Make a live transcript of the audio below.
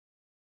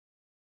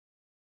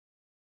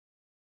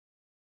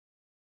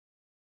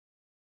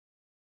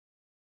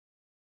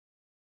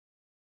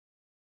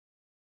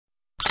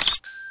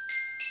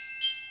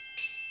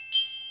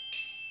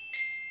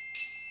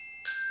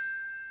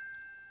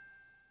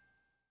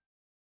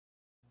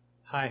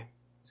Hi,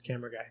 it's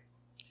camera guy.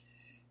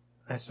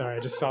 I'm sorry, I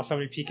just saw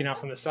somebody peeking out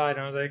from the side,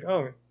 and I was like,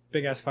 oh,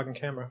 big-ass fucking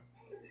camera.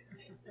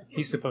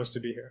 He's supposed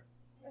to be here.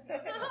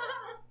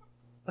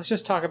 Let's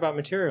just talk about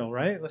material,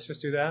 right? Let's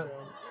just do that.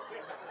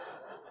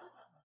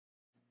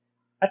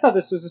 I thought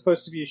this was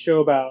supposed to be a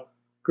show about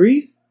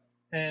grief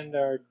and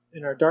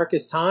in our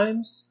darkest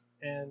times,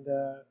 and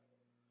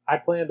I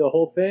planned the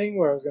whole thing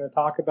where I was going to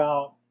talk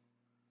about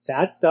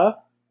sad stuff,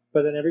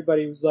 but then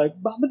everybody was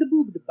like,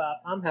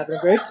 "Ba-ba-da-boo-ba-da-bop, I'm having a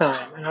great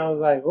time," and I was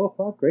like, "Oh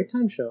fuck, great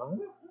time show, huh?"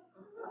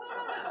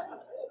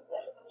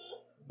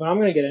 But I'm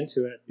going to get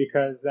into it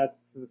because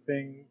that's the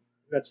thing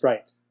that's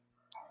right.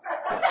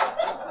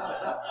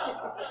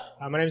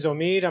 My name's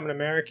Omid. I'm an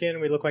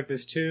American. We look like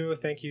this too.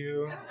 Thank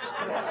you.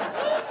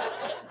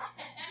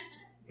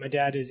 My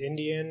dad is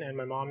Indian and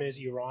my mom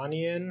is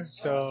Iranian,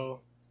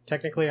 so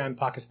technically I'm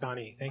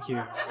Pakistani. Thank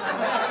you.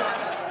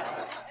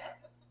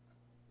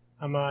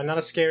 I'm not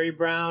a scary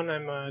brown.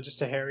 I'm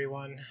just a hairy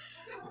one.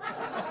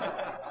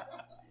 I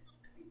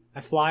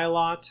fly a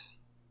lot.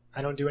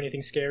 I don't do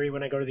anything scary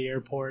when I go to the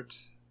airport.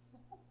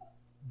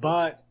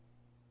 But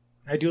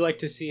I do like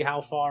to see how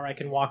far I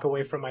can walk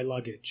away from my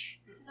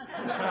luggage.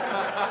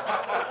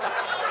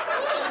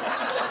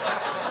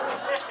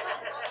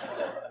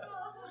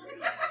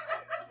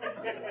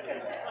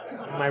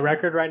 My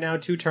record right now,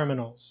 2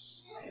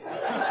 terminals.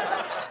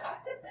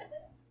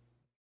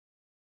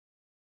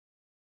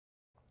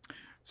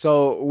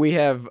 So we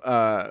have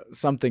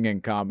something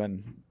in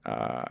common.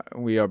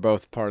 We are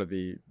both part of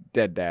the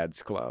Dead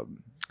Dads Club.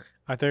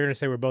 I thought you were going to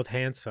say we're both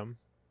handsome.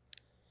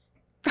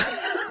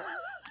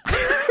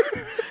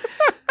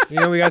 You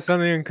know, we got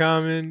something in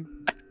common.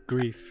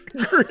 Grief.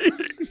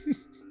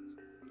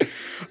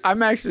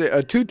 I'm actually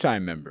a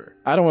 2-time member.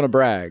 I don't want to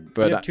brag,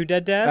 but you have 2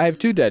 dead dads? I have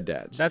 2 dead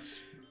dads.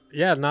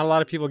 Yeah, not a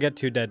lot of people get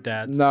 2 dead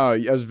dads. No,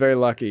 I was very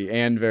lucky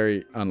and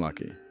very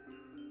unlucky.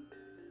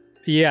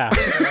 Yeah.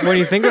 When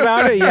you think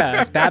about it,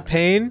 yeah. That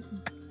pain,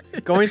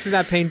 going through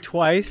that pain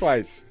twice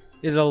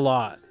is a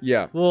lot.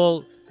 Yeah.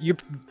 Well, your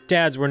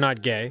dads were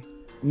not gay.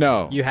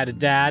 No. You had a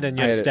dad and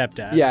you had a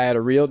stepdad. Yeah, I had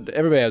a real...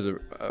 Everybody has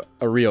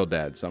a real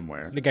dad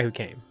somewhere. The guy who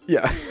came.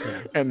 Yeah.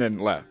 And then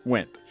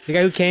went. The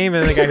guy who came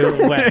and the guy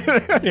who went.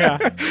 Yeah.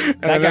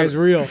 That guy's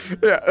real.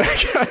 Yeah,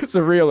 that guy's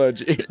a real OG.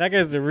 That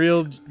guy's the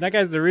real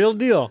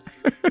deal.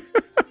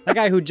 That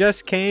guy who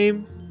just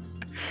came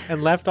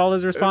and left all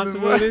his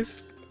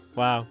responsibilities.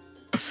 Wow.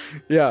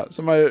 Yeah,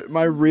 so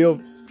my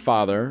real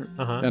father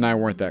and I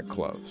weren't that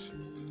close.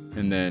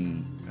 And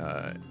then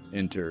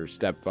enter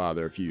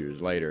stepfather a few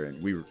years later,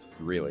 and we were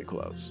really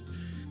close.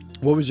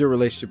 What was your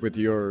relationship with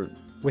your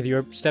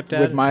stepdad?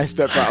 With my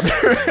stepfather.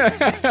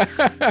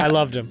 I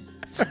loved him.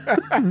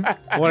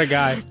 What a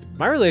guy.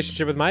 My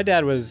relationship with my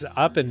dad was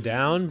up and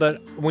down,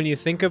 but when you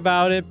think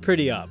about it,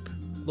 pretty up.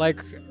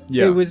 Like,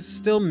 it was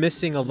still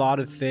missing a lot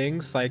of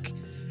things. Like,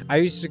 I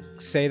used to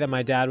say that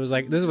my dad was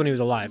like, this is when he was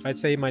alive, I'd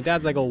say my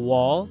dad's like a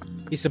wall.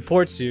 He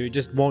supports you,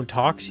 just won't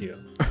talk to you.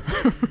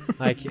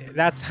 Like,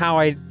 that's how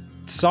I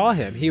saw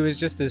him. He was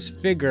just this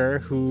figure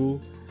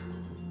who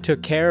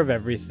took care of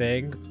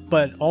everything,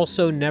 but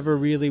also never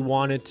really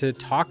wanted to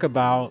talk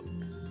about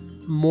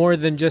more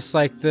than just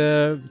like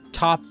the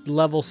top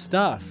level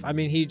stuff. I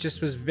mean, he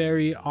just was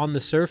very on the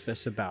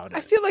surface about it.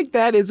 I feel like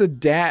that's a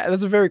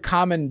very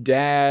common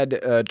dad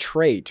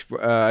trait.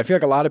 I feel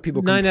like a lot of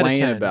people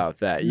complain about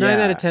that. 9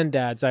 out of 10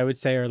 dads, I would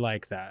say, are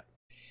like that.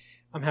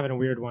 I'm having a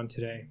weird one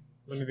today.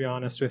 Let me be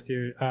honest with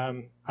you.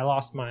 I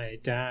lost my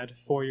dad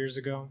 4 years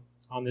ago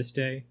on this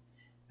day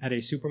at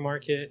a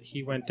supermarket.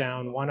 He went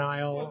down one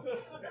aisle.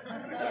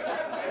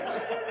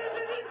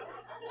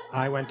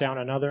 I went down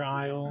another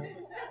aisle.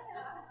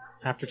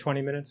 After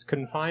 20 minutes,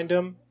 couldn't find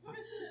him.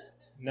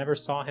 Never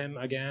saw him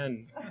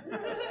again.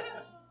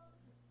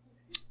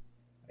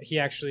 He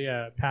actually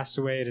passed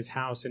away at his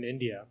house in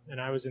India,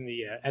 and I was in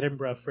the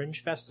Edinburgh Fringe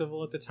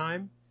Festival at the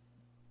time,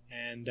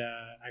 and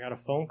I got a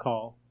phone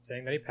call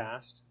saying that he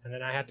passed, and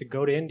then I had to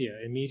go to India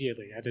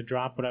immediately. I had to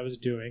drop what I was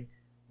doing,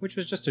 which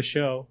was just a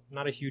show,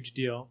 not a huge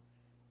deal,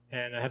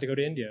 and I had to go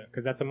to India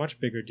because that's a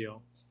much bigger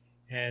deal.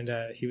 And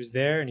he was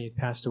there, and he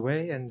passed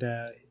away, and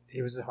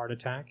it was a heart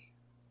attack.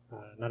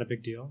 Not a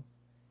big deal.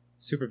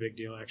 Super big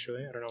deal,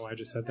 actually. I don't know why I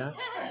just said that.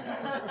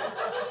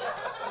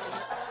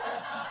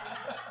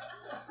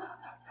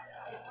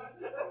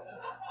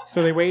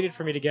 So they waited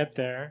for me to get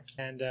there,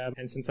 and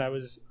since I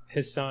was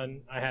his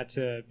son, I had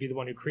to be the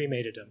one who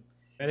cremated him.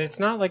 And it's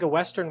not like a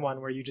Western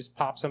one where you just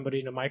pop somebody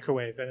in a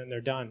microwave and then they're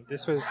done.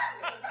 This was...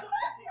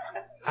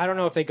 I don't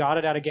know if they got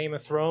it out of Game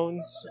of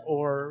Thrones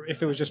or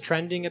if it was just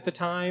trending at the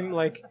time.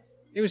 Like,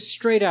 it was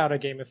straight out of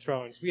Game of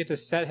Thrones. We had to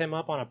set him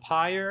up on a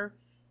pyre,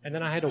 and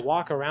then I had to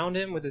walk around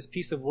him with this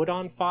piece of wood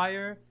on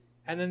fire.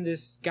 And then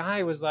this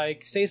guy was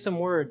like, say some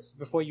words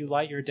before you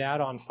light your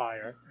dad on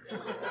fire.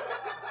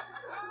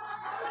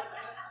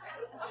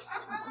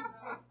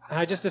 And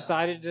I just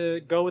decided to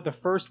go with the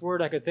first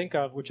word I could think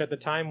of, which at the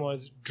time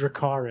was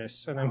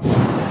Dracarys. And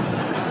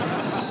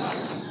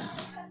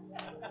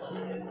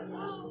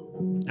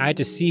I had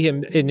to see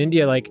him in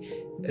India. Like,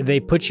 they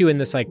put you in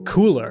this like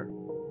cooler,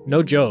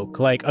 No joke.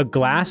 Like a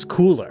glass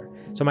cooler.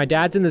 So my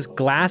dad's in this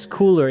glass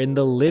cooler in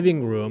the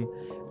living room,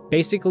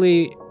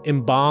 basically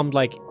embalmed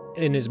like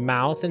in his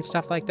mouth and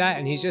stuff like that.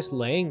 And he's just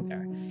laying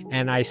there.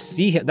 And I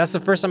see him. That's the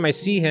first time I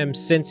see him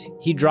since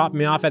he dropped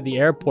me off at the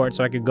airport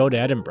so I could go to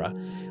Edinburgh.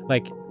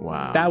 Like,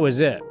 wow. That was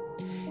it.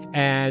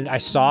 And I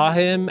saw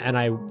him and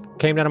I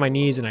came down on my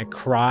knees and I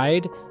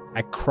cried.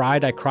 I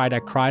cried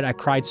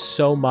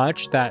so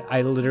much that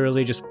I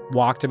literally just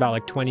walked about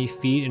like 20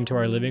 feet into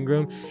our living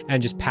room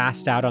and just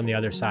passed out on the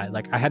other side.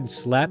 Like I hadn't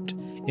slept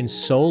in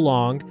so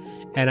long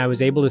and I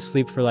was able to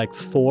sleep for like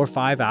 4 or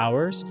 5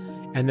 hours.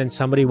 And then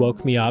somebody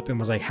woke me up and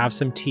was like, have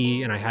some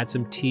tea. And I had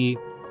some tea.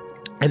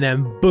 And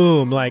then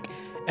boom, like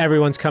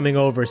everyone's coming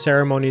over.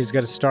 Ceremony is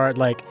going to start.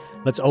 Like,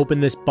 let's open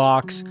this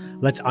box.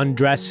 Let's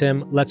undress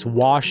him. Let's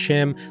wash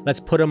him.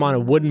 Let's put him on a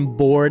wooden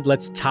board.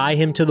 Let's tie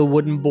him to the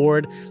wooden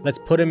board. Let's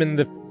put him in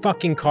the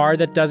fucking car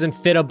that doesn't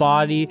fit a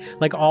body.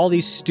 Like all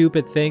these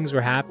stupid things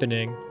were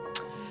happening.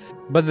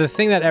 But the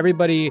thing that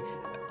everybody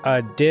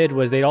did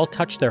was they all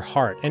touched their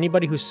heart.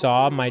 Anybody who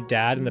saw my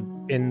dad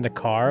in the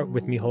car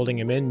with me holding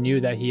him in knew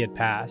that he had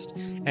passed.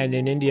 And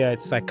in India,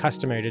 it's like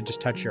customary to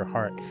just touch your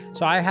heart.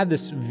 So I had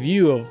this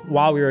view of,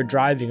 while we were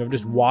driving, of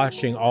just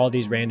watching all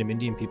these random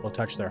Indian people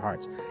touch their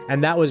hearts.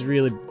 And that was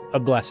really a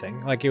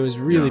blessing. Like it was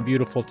really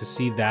beautiful to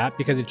see that,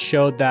 because it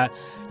showed that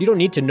you don't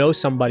need to know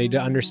somebody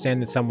to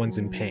understand that someone's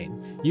in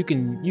pain. You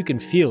can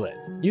feel it.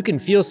 You can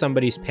feel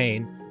somebody's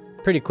pain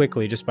pretty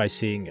quickly just by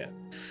seeing it.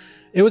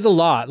 It was a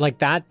lot. Like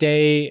that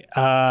day,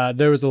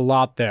 there was a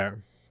lot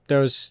there.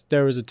 There was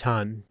a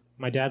ton.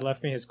 My dad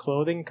left me his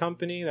clothing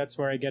company. That's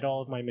where I get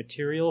all of my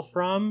material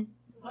from.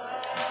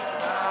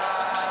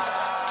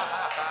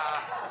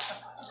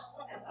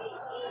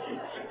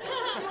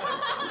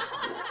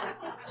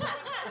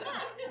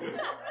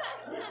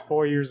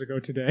 4 years ago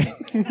today.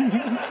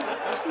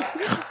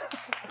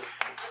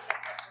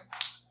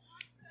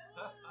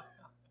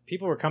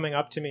 People were coming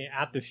up to me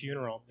at the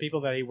funeral, people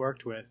that he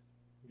worked with,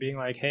 being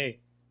like,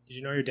 hey, did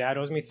you know your dad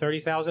owes me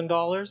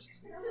 $30,000?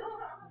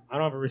 I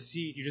don't have a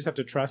receipt. You just have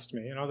to trust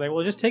me. And I was like,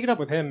 well, just take it up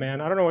with him, man.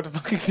 I don't know what to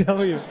fucking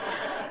tell you.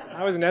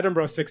 I was in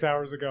Edinburgh 6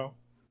 hours ago.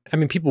 I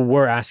mean, people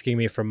were asking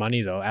me for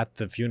money, though, at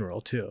the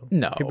funeral, too.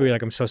 No. People were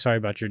like, I'm so sorry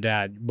about your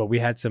dad, but we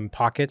had some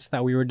pockets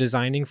that we were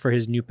designing for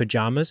his new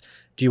pajamas.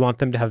 Do you want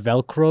them to have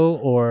Velcro,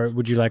 or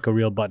would you like a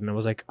real button? I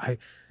was like, I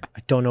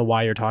don't know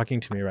why you're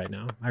talking to me right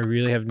now. I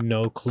really have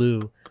no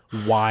clue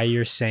why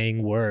you're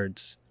saying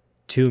words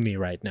to me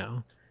right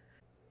now.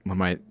 When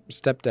my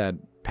stepdad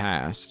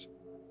passed,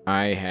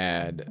 I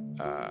had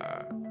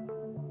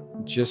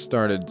just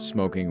started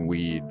smoking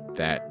weed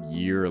that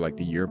year, like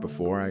the year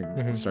before.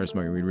 I started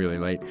smoking weed really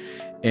late.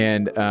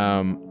 And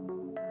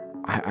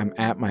I'm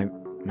at my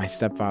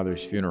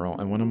stepfather's funeral,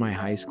 and one of my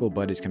high school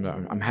buddies comes up.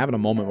 I'm having a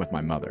moment with my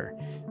mother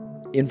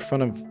in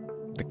front of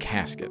the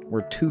casket.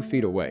 We're 2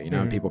 feet away, you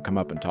know, and people come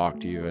up and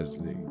talk to you as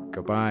they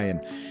go by.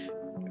 And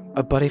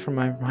a buddy from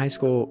my high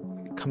school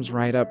comes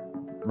right up,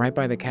 right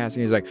by the casket,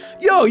 and he's like,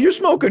 yo, you're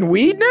smoking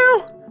weed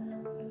now?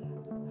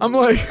 I'm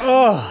like,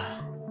 oh.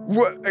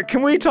 What,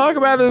 can we talk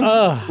about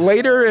this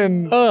later?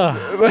 And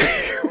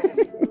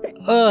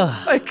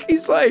like,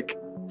 he's like,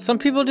 some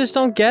people just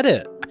don't get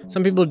it.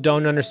 Some people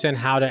don't understand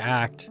how to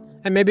act,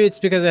 and maybe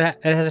it's because it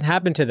hasn't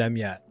happened to them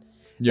yet.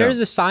 Yeah. There's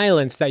a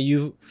silence that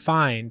you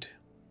find,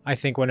 I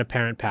think, when a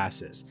parent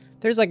passes.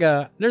 There's like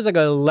a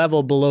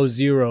level below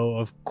zero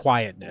of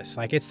quietness.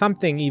 Like it's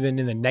something even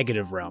in the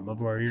negative realm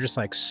of where you're just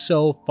like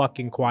so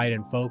fucking quiet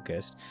and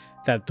focused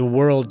that the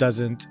world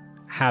doesn't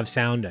have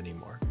sound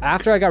anymore.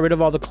 After I got rid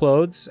of all the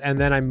clothes and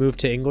then I moved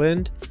to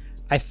England,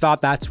 I thought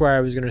that's where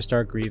I was going to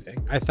start grieving.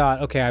 I thought,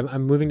 okay,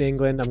 I'm moving to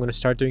England. I'm going to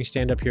start doing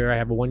stand-up here. I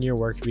have a 1-year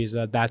work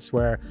visa. That's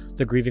where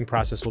the grieving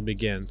process will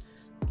begin.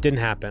 Didn't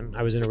happen.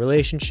 I was in a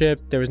relationship.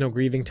 There was no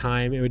grieving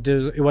time.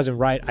 It wasn't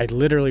right. I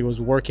literally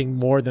was working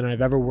more than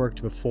I've ever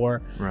worked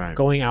before. Right.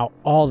 Going out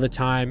all the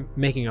time,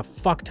 making a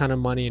fuck ton of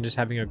money and just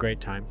having a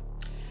great time.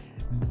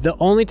 The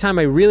only time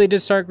I really did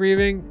start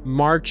grieving,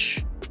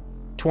 March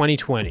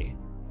 2020.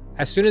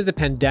 As soon as the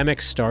pandemic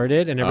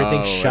started and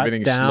everything shut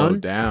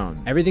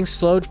down, everything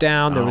slowed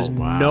down. There was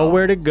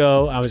nowhere to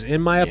go. I was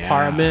in my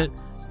apartment.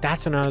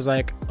 That's when I was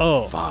like,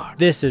 oh, fuck.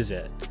 This is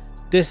it.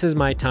 This is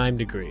my time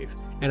to grieve.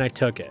 And I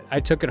took it. I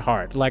took it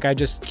hard. Like I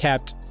just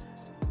kept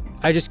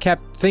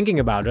thinking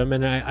about him,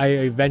 and I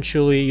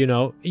eventually, you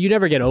know, you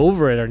never get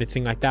over it or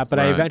anything like that, but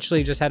I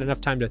eventually just had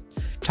enough time to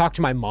talk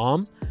to my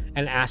mom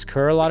and ask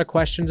her a lot of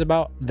questions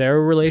about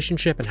their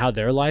relationship and how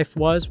their life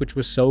was, which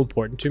was so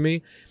important to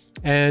me,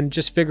 and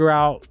just figure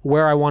out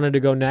where I wanted to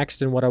go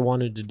next and what I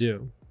wanted to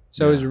do.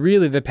 So it was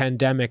really the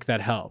pandemic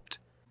that helped.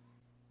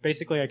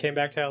 Basically, I came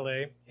back to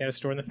LA, had a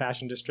store in the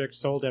fashion district,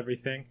 sold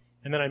everything,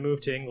 and then I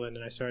moved to England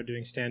and I started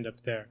doing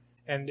stand-up there.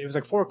 And it was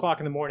like 4 o'clock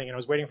in the morning, and I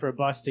was waiting for a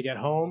bus to get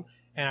home,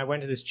 and I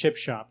went to this chip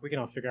shop. We can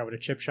all figure out what a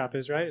chip shop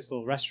is, right? It's a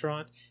little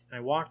restaurant. And I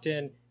walked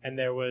in, and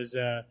there was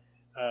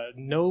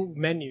no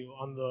menu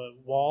on the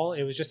wall.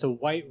 It was just a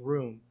white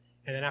room.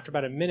 And then after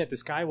about a minute,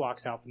 this guy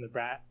walks out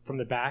from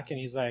the back, and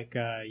he's like,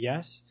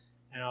 yes?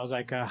 And I was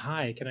like,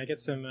 hi, can I get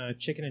some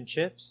chicken and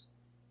chips?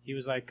 He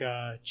was like,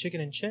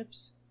 chicken and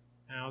chips?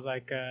 And I was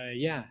like,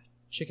 yeah,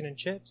 chicken and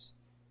chips.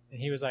 And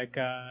he was like,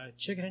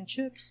 chicken and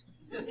chips?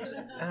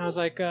 And I was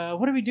like,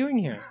 what are we doing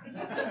here?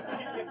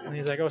 And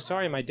he's like, oh,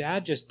 sorry, my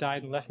dad just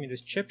died and left me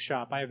this chip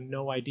shop. I have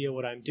no idea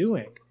what I'm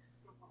doing.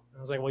 And I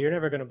was like, well, you're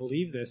never going to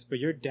believe this, but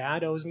your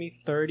dad owes me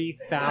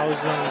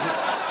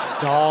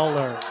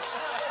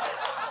 $30,000.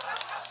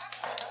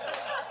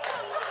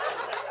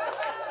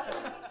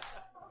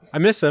 I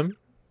miss him.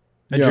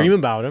 I dream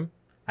about him.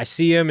 I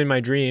see him in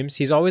my dreams.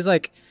 He's always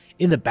like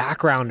in the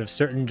background of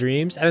certain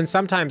dreams. And then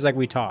sometimes like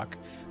we talk.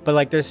 But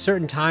like there's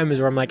certain times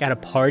where I'm like at a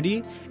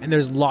party and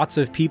there's lots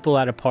of people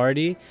at a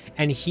party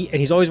and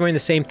he's always wearing the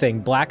same thing.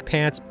 Black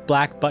pants,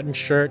 black button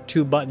shirt,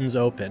 2 buttons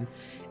open.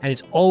 And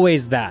it's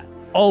always that.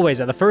 Always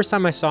that. The first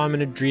time I saw him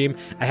in a dream,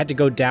 I had to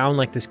go down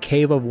like this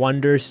Cave of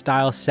Wonders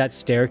style set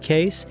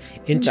staircase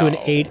into an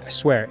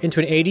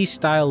 80s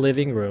style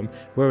living room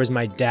where it was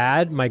my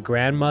dad, my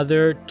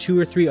grandmother, 2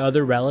 or 3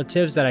 other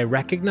relatives that I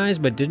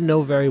recognized but didn't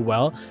know very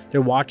well. They're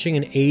watching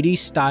an 80s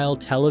style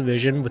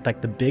television with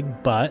like the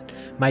big butt.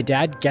 My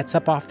dad gets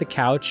up off the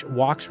couch,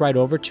 walks right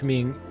over to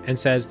me and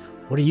says,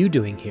 "What are you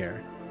doing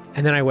here?"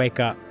 And then I wake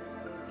up.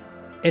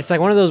 It's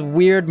like one of those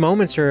weird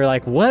moments where you're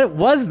like, what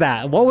was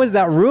that? What was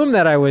that room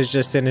that I was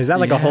just in? Is that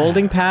like a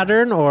holding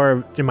pattern,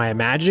 or am I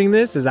imagining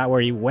this? Is that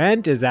where he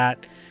went?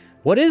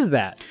 What is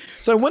that?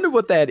 So I wonder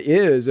what that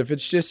is. If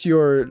it's just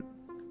your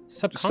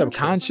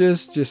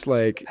subconscious, just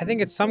like... I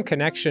think it's some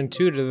connection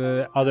too to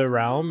the other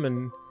realm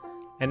and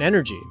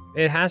energy.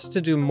 It has to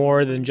do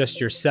more than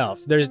just yourself.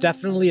 There's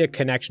definitely a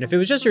connection. If it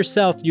was just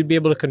yourself, you'd be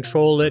able to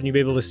control it and you'd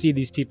be able to see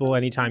these people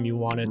anytime you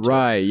wanted to.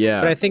 Right,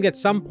 yeah. But I think at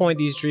some point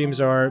these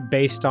dreams are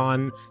based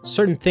on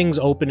certain things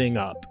opening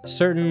up.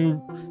 Certain,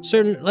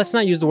 let's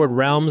not use the word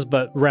realms,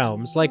 but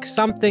realms. Like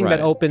something that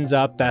opens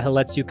up that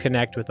lets you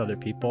connect with other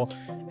people.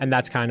 And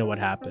that's kind of what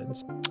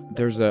happens.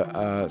 There's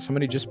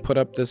somebody just put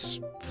up this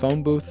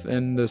phone booth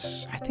in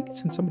this, I think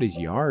it's in somebody's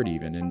yard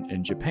even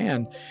in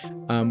Japan,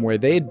 where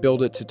they had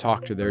built it to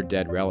talk to their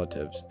dead relatives.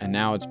 And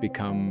now it's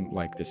become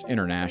like this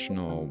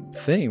international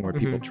thing where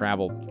people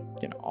travel,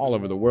 all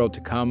over the world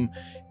to come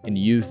and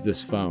use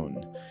this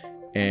phone.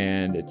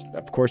 And it's,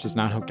 of course, it's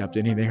not hooked up to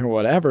anything or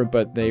whatever,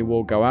 but they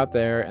will go out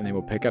there and they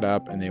will pick it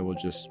up and they will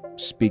just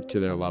speak to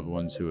their loved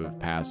ones who have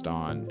passed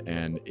on.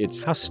 And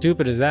it's... How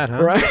stupid is that,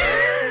 huh? Right?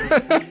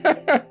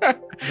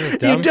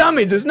 You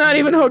dummies, it's not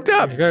even hooked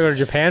up. You gotta go to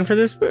Japan for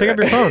this? Pick up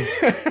your phone.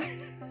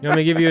 You want me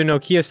to give you a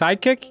Nokia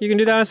Sidekick? You can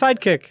do that on a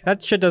Sidekick.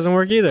 That shit doesn't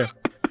work either.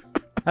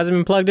 Hasn't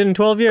been plugged in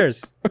 12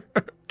 years.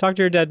 Talk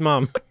to your dead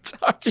mom.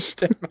 Talk to your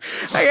dead mom.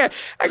 I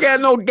got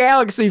an old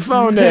Galaxy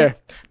phone there.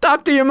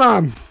 Talk to your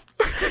mom.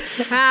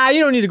 You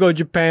don't need to go to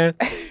Japan.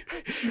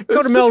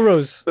 Go to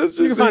Melrose. You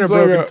can find a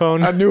broken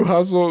phone. A new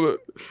hustle.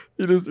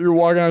 You're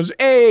walking out.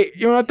 Hey,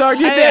 you want to talk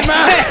to your dead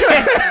mom?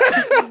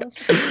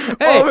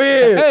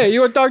 Hey,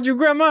 you want to talk to your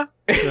grandma?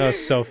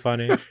 That's so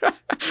funny.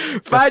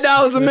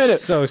 $5 a minute.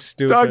 So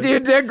stupid. Talk to your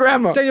dead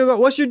grandma.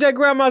 What's your dead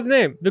grandma's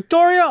name?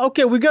 Victoria?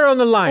 Okay, we get her on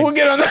the line. We'll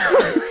get on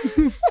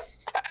the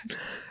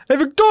Hey,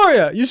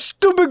 Victoria, your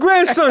stupid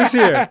grandson's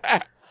here.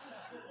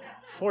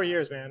 4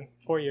 years, man.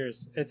 4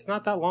 years. It's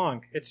not that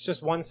long. It's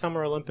just one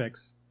Summer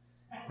Olympics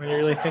when you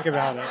really think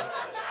about it.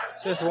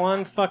 It's just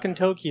one fucking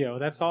Tokyo.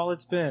 That's all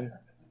it's been.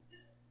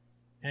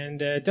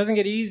 And it doesn't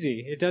get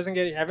easy.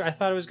 I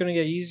thought it was going to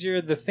get easier.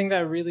 The thing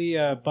that really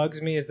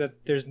bugs me is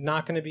that there's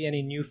not going to be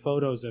any new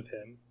photos of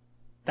him.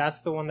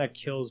 That's the one that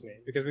kills me.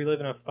 Because we live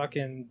in a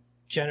fucking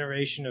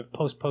generation of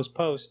post.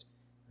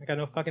 I got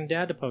no fucking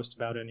dad to post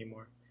about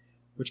anymore.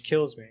 Which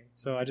kills me.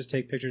 So I just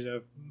take pictures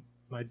of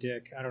my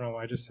dick. I don't know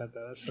why I just said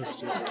that. That's so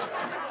stupid.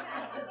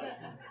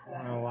 I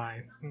don't know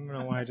why. I don't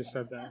know why I just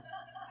said that.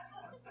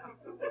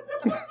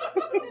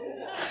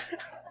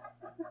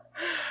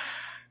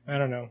 I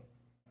don't know.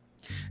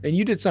 And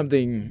you did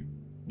something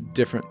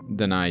different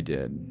than I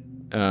did.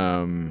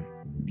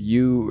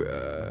 You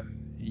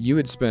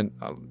had spent,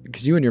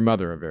 because you and your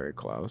mother are very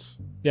close,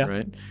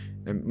 right?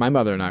 And my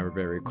mother and I were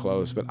very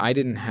close, but I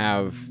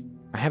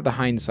have the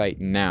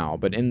hindsight now,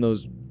 but in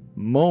those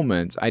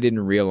moments, I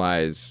didn't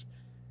realize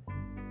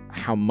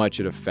how much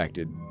it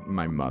affected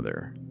my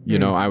mother. You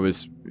know, I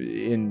was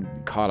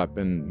caught up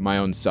in my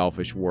own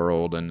selfish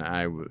world, and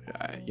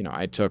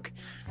I took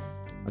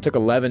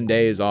 11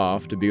 days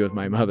off to be with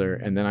my mother,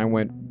 and then I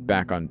went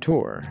back on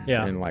tour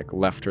and like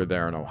left her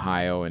there in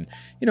Ohio, and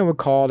would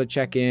call to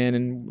check in,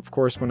 and of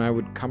course when I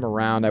would come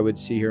around I would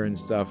see her and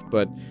stuff.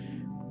 But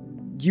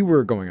you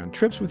were going on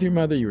trips with your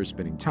mother, you were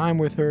spending time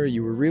with her,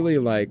 you were really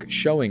like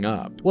showing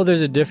up. Well,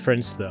 there's a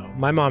difference though.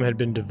 My mom had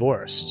been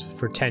divorced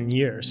for 10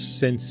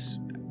 years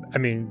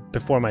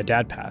before my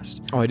dad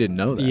passed. Oh, I didn't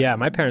know that. Yeah,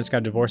 my parents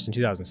got divorced in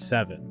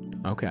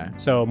 2007. Okay.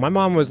 So my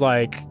mom was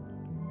like,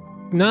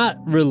 not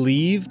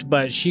relieved,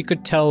 but she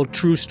could tell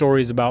true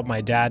stories about my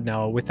dad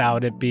now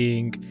without it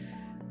being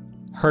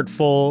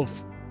hurtful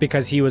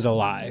because he was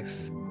alive.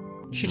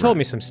 She told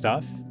me some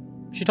stuff.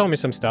 She told me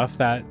some stuff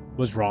that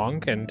was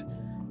wrong and,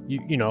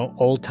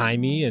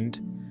 old-timey and...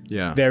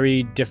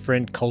 very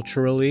different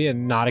culturally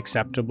and not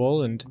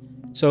acceptable. And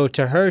so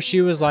to her,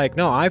 she was like,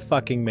 no, I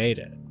fucking made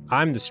it.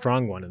 I'm the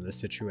strong one in this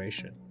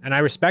situation. And I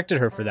respected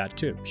her for that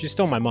too. She's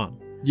still my mom.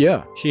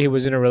 Yeah. She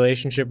was in a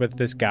relationship with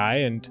this guy,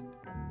 and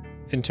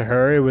to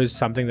her, it was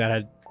something that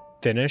had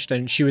finished,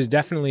 and she was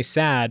definitely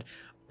sad,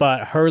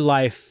 but her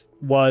life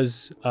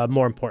was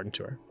more important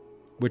to her,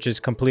 which is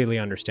completely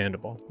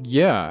understandable.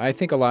 Yeah, I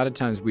think a lot of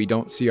times we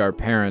don't see our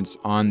parents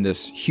on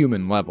this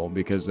human level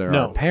because they're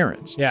our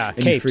parents. Yeah,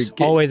 and capes.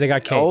 Always they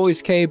got capes.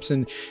 Always capes,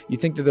 and you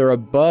think that they're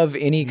above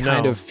any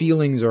kind of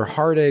feelings or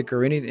heartache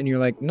or anything, and you're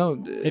like,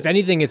 no. If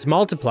anything, it's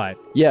multiplied.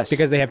 Yes.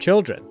 Because they have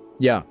children.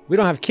 Yeah. We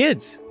don't have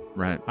kids.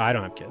 Right. I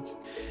don't have kids.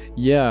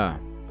 Yeah.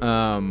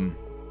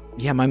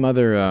 Yeah, my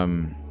mother,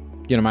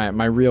 you know,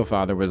 my real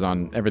father was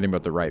on everything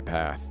but the right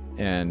path.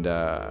 And,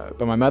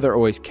 but my mother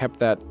always kept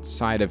that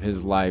side of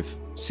his life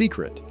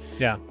secret.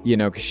 Yeah. You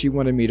know, because she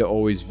wanted me to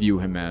always view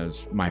him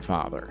as my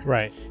father.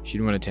 Right. She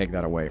didn't want to take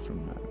that away from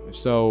him.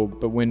 So,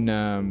 but when,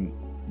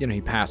 you know,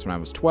 he passed when I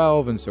was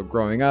 12. And so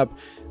growing up,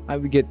 I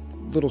would get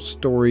little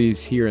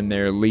stories here and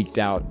there leaked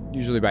out,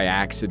 usually by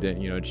accident.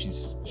 You know,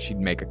 she'd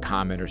make a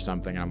comment or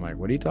something. And I'm like,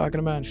 what are you talking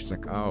about? And she's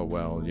like, oh,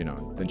 well, you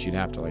know, then she'd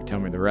have to like tell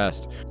me the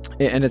rest.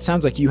 And it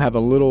sounds like you have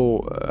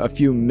a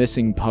few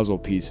missing puzzle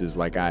pieces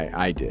like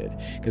I did.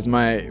 Because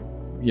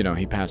you know,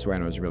 he passed away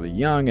when I was really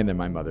young. And then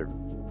my mother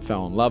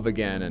fell in love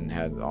again and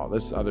had all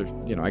this other,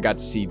 you know, I got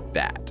to see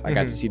that. I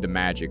got to see the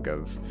magic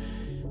of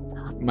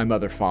my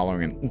mother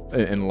following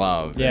in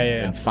love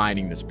and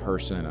finding this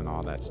person and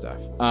all that stuff.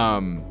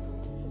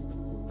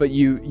 But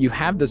you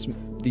have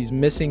these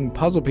missing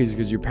puzzle pieces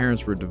because your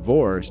parents were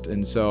divorced,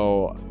 and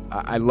so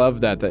I love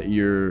that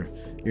you're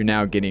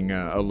now getting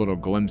a little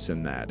glimpse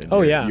in that. And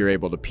you're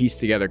able to piece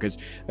together, because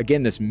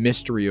again, this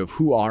mystery of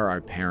who are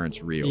our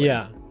parents really?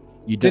 Yeah.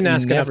 You didn't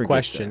ask enough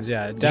questions.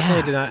 Yeah,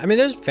 definitely did not. I mean,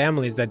 there's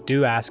families that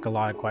do ask a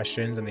lot of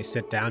questions, and they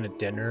sit down at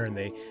dinner and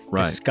they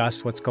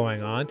discuss what's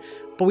going on.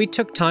 But we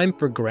took time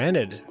for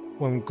granted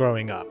when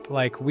growing up.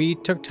 Like, we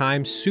took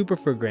time super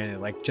for granted.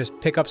 Like, just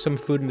pick up some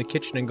food in the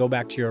kitchen and go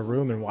back to your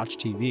room and watch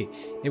TV.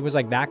 It was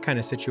like that kind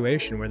of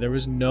situation where there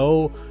was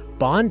no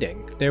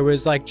bonding. There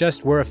was like,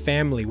 just, we're a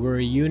family, we're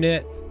a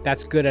unit.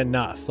 That's good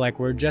enough. Like,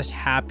 we're just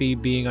happy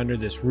being under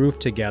this roof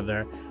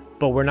together,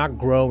 but we're not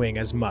growing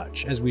as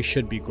much as we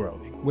should be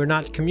growing. We're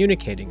not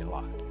communicating a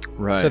lot.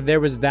 Right. So there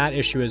was that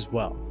issue as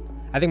well.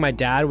 I think my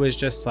dad was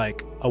just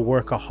like a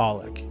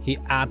workaholic. He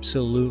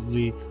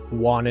absolutely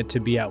wanted to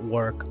be at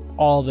work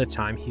all the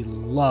time. He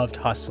loved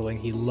hustling.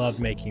 He loved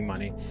making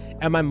money.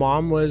 And my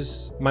mom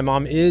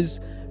is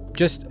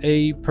just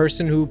a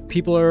person who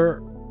people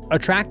are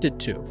attracted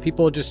to.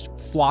 People just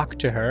flock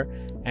to her,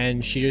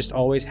 and she just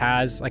always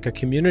has like a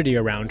community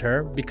around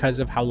her because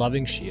of how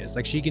loving she is.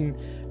 Like, she can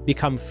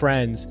become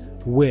friends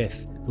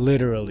with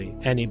literally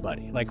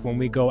anybody. Like, when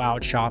we go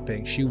out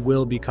shopping, she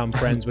will become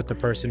friends with the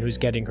person who's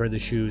getting her the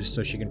shoes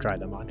so she can try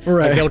them on.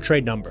 Right. Like, they'll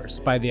trade numbers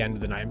by the end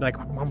of the night. I'd be like,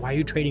 Mom, why are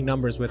you trading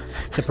numbers with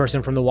the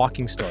person from the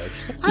walking store?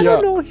 She's like, I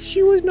don't know,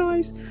 she was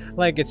nice.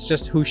 Like, it's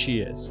just who she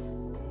is.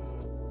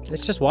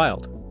 It's just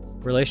wild.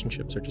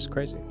 Relationships are just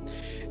crazy.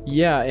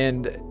 Yeah,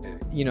 and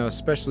you know,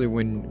 especially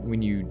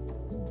when you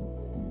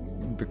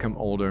become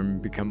older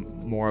and become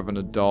more of an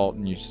adult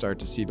and you start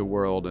to see the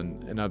world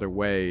in other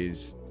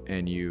ways,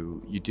 and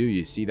you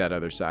see that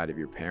other side of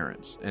your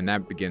parents, and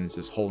that begins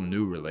this whole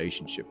new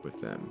relationship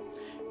with them.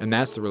 And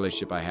that's the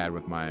relationship I had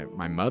with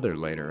my mother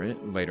later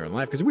in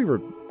life, because we were,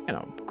 you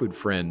know, good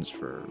friends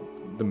for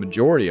the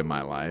majority of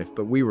my life,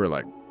 but we were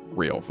like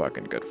real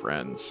fucking good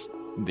friends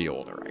the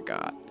older I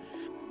got.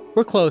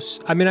 We're close.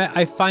 I mean,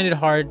 I find it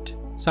hard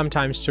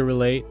sometimes to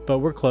relate, but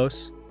we're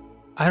close.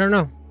 I don't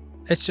know.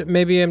 It's just,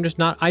 maybe I'm just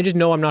not, I just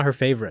know I'm not her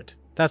favorite.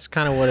 That's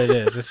kind of what it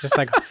is. It's just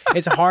like,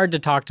 it's hard to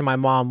talk to my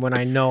mom when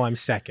I know I'm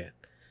second.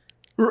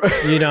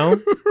 You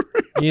know?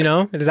 You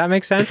know? Does that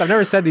make sense? I've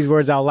never said these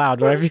words out loud,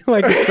 but I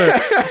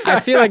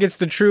feel like it's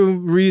the true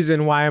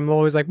reason why I'm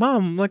always like,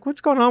 Mom, like,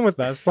 what's going on with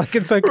us? Like,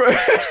 it's like,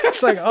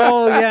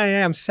 oh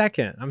yeah, I'm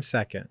second.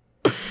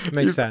 It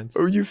makes sense.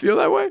 Oh, you feel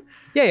that way?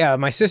 Yeah.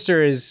 My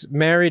sister is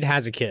married,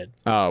 has a kid.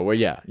 Oh, well,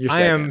 yeah. You're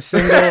second. I am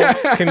single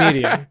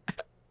comedian.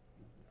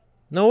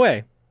 No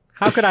way.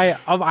 How could I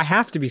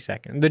have to be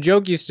second. The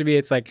joke used to be,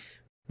 it's like,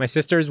 my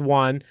sister's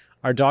 1,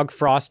 our dog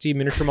Frosty,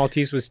 miniature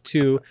Maltese, was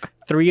 2,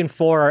 3 and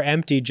 4 are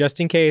empty just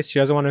in case she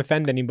doesn't want to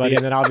offend anybody,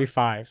 and then I'll be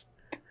 5.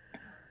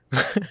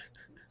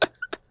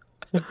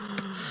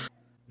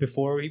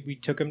 Before we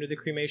took him to the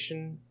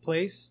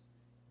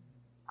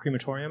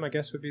crematorium, I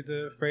guess would be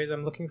the phrase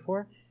I'm looking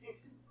for,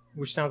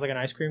 which sounds like an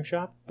ice cream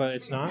shop, but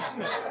it's not.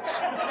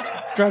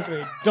 Trust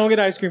me, don't get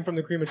ice cream from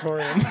the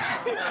crematorium.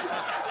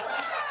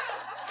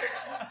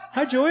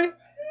 Hi, Joy.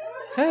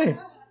 Hey.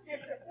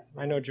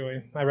 I know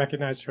Joy. I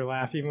recognized her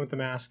laugh, even with the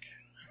mask.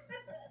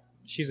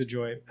 She's a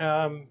joy.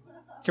 Can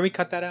we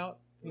cut that out?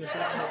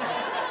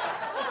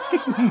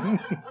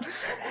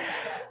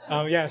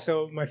 Yeah,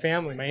 so my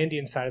family, my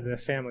Indian side of the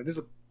family, this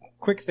is a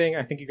quick thing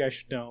I think you guys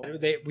should know.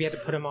 We had to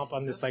put him up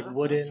on this like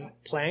wooden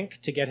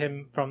plank to get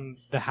him from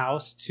the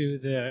house to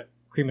the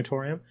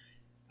crematorium.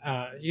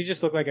 You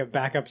just look like a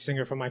backup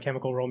singer from My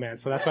Chemical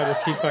Romance, so that's why I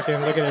just keep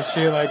fucking looking at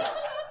you like,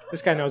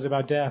 this guy knows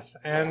about death.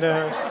 And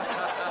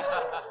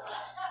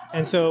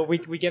so we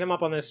get him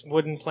up on this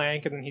wooden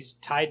plank, and then he's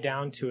tied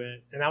down to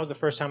it. And that was the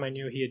first time I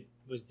knew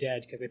was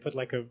dead, because they put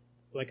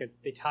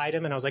they tied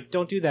him, and I was like,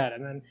 don't do that.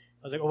 And then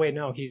I was like, oh wait,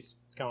 no, he's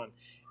gone.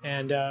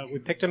 And we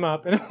picked him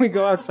up, and then we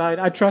go outside.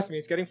 Trust me,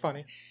 it's getting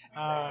funny.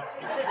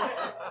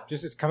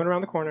 It's coming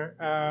around the corner.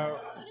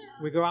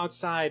 We go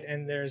outside,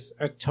 and there's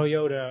a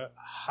Toyota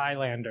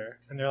Highlander,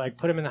 and they're like,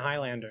 put him in the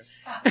Highlander.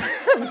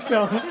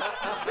 So,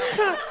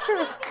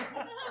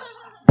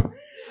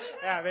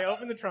 yeah, they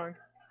open the trunk,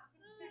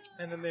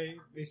 and then they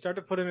start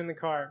to put him in the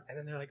car, and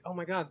then they're like, oh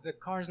my God, the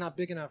car's not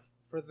big enough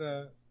for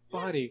the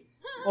body.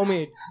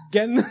 Omid,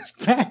 get in the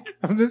back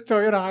of this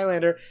Toyota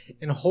Highlander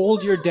and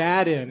hold your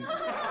dad in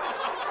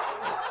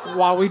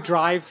while we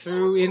drive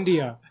through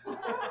India.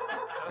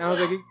 And I was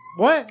like,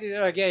 what?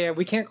 They're like, yeah,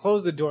 we can't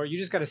close the door. You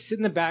just got to sit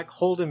in the back,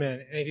 hold him in,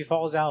 and if he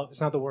falls out,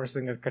 it's not the worst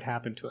thing that could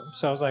happen to him.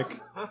 So I was like,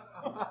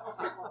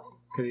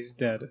 because he's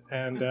dead.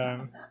 And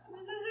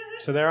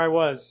so there I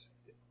was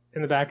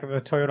in the back of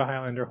a Toyota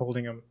Highlander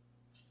holding him.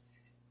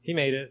 He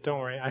made it. Don't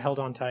worry. I held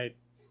on tight,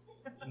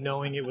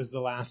 knowing it was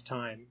the last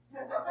time.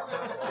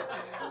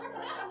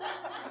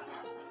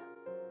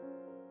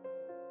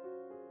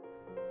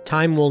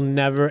 Time will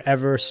never,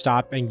 ever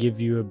stop and give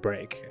you a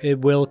break.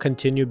 It will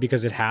continue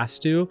because it has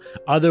to.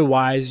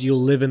 Otherwise,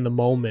 you'll live in the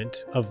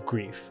moment of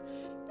grief.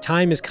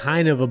 Time is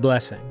kind of a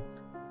blessing.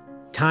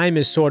 Time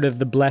is sort of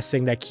the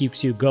blessing that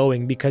keeps you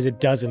going because it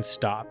doesn't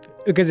stop.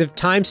 Because if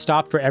time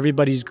stopped for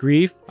everybody's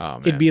grief,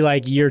 it'd be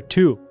like year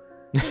 2.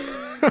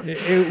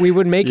 We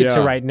would make it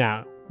to right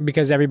now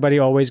because everybody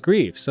always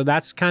grieves. So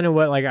that's kind of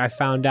what I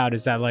found out,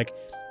 is that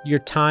your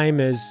time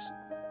is,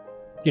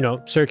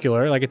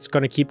 circular. It's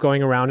going to keep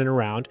going around and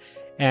around.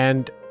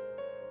 And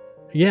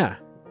yeah,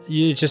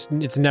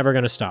 it's never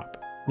going to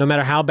stop. No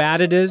matter how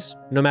bad it is,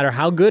 no matter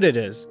how good it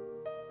is,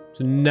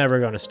 it's never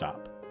going to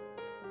stop.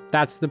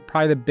 That's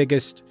probably the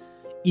biggest,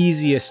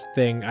 easiest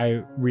thing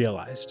I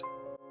realized.